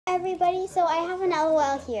everybody, so I have an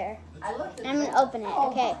LOL here. I'm going to open it,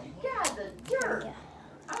 okay? God, the dirt.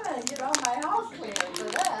 I'm going to get all my house cleaner for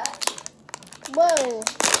that. Whoa.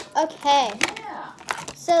 Okay. Yeah.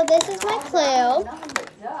 So this is my clue. Nothing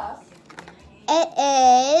but dust. It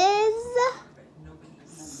is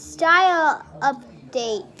style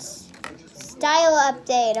update. Style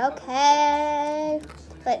update, okay.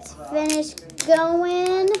 Let's finish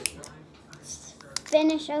going. Let's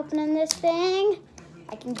finish opening this thing.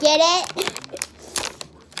 I can get it.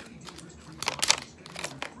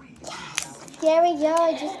 Yes. There we go.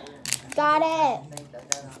 I just got it.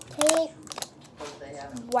 Tape.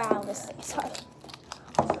 Wow, this thing is hard.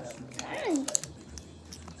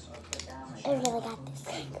 I really got this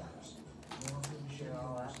thing.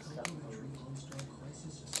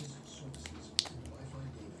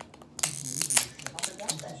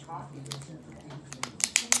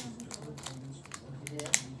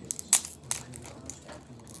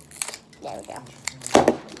 There we go.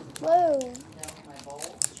 Whoa.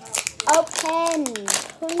 Open.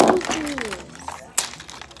 Please.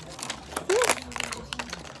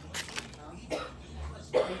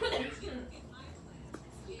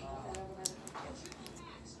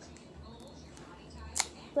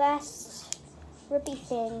 Last rippy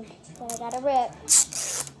thing that I gotta rip.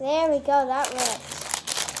 There we go, that ripped.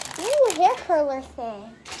 Ooh, hair curler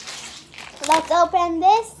thing. Let's open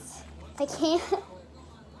this. I can't.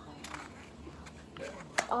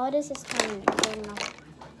 All it is tiny. I don't know.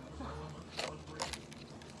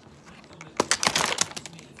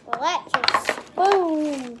 Let's just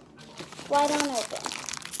boom. Wide on open.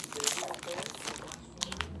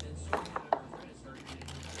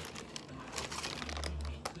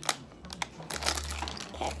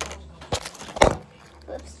 Okay.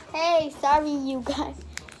 Oops. Hey, sorry you guys.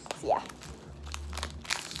 Yeah.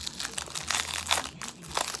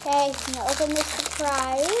 Okay, I'm gonna open this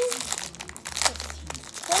surprise.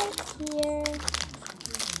 It's right here.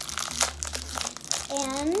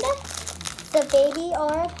 And the baby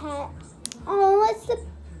or a pet. Oh, it's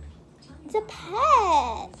a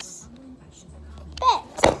pet. Pet.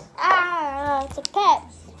 Ah, it's a pet.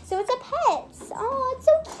 So it's a pet. Oh, it's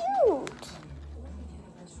so cute.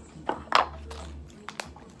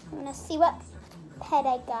 I'm gonna see what pet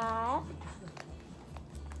I got.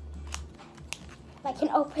 If I can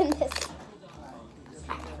open this.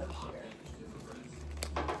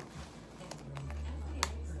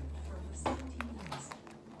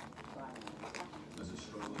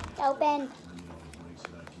 Open.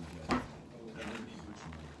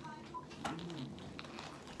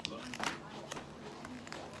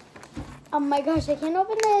 Oh my gosh, I can't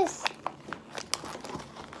open this.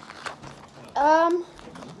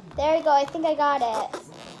 There we go. I think I got it.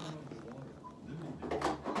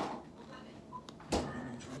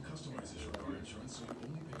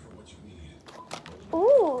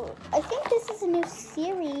 Ooh, I think this is a new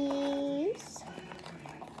series.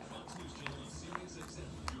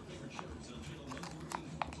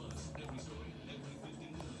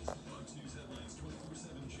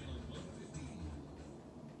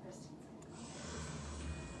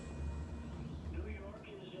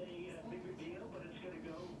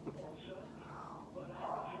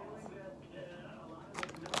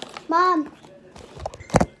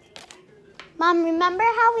 Mom, remember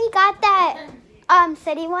how we got that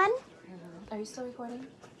city one? Are you still recording?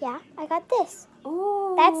 Yeah, I got this.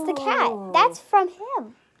 Ooh. That's the cat. That's from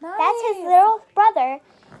him. Nice. That's his little brother,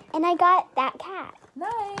 and I got that cat.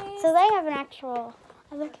 Nice. So they have an actual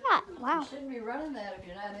other cat. Wow. You shouldn't be running that if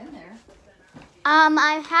you're not in there. I'm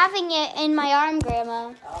having it in my arm,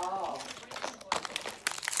 Grandma. Oh.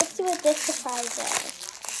 Let's see what this surprise is.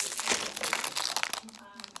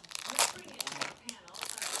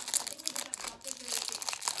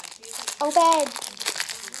 Open.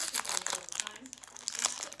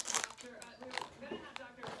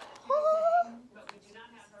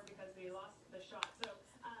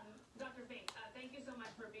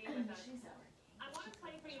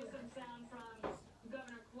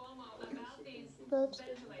 Oops. This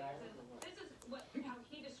is how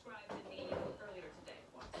he described the need earlier today.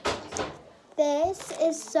 This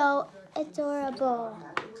is so adorable.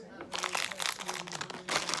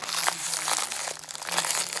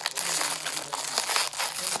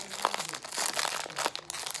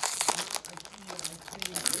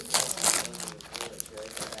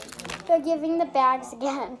 They're giving the bags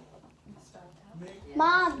again.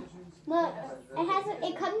 Mom, look,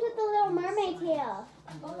 it comes with the Little Mermaid tail.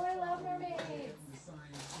 Oh, I love mermaids.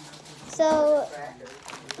 So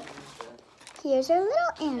here's our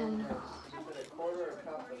little animal.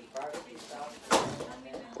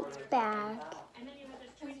 Bag.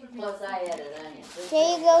 Plus I added onions.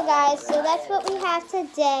 There you go, guys. So that's what we have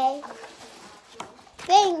today.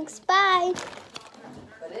 Thanks. Bye.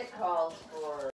 But it calls for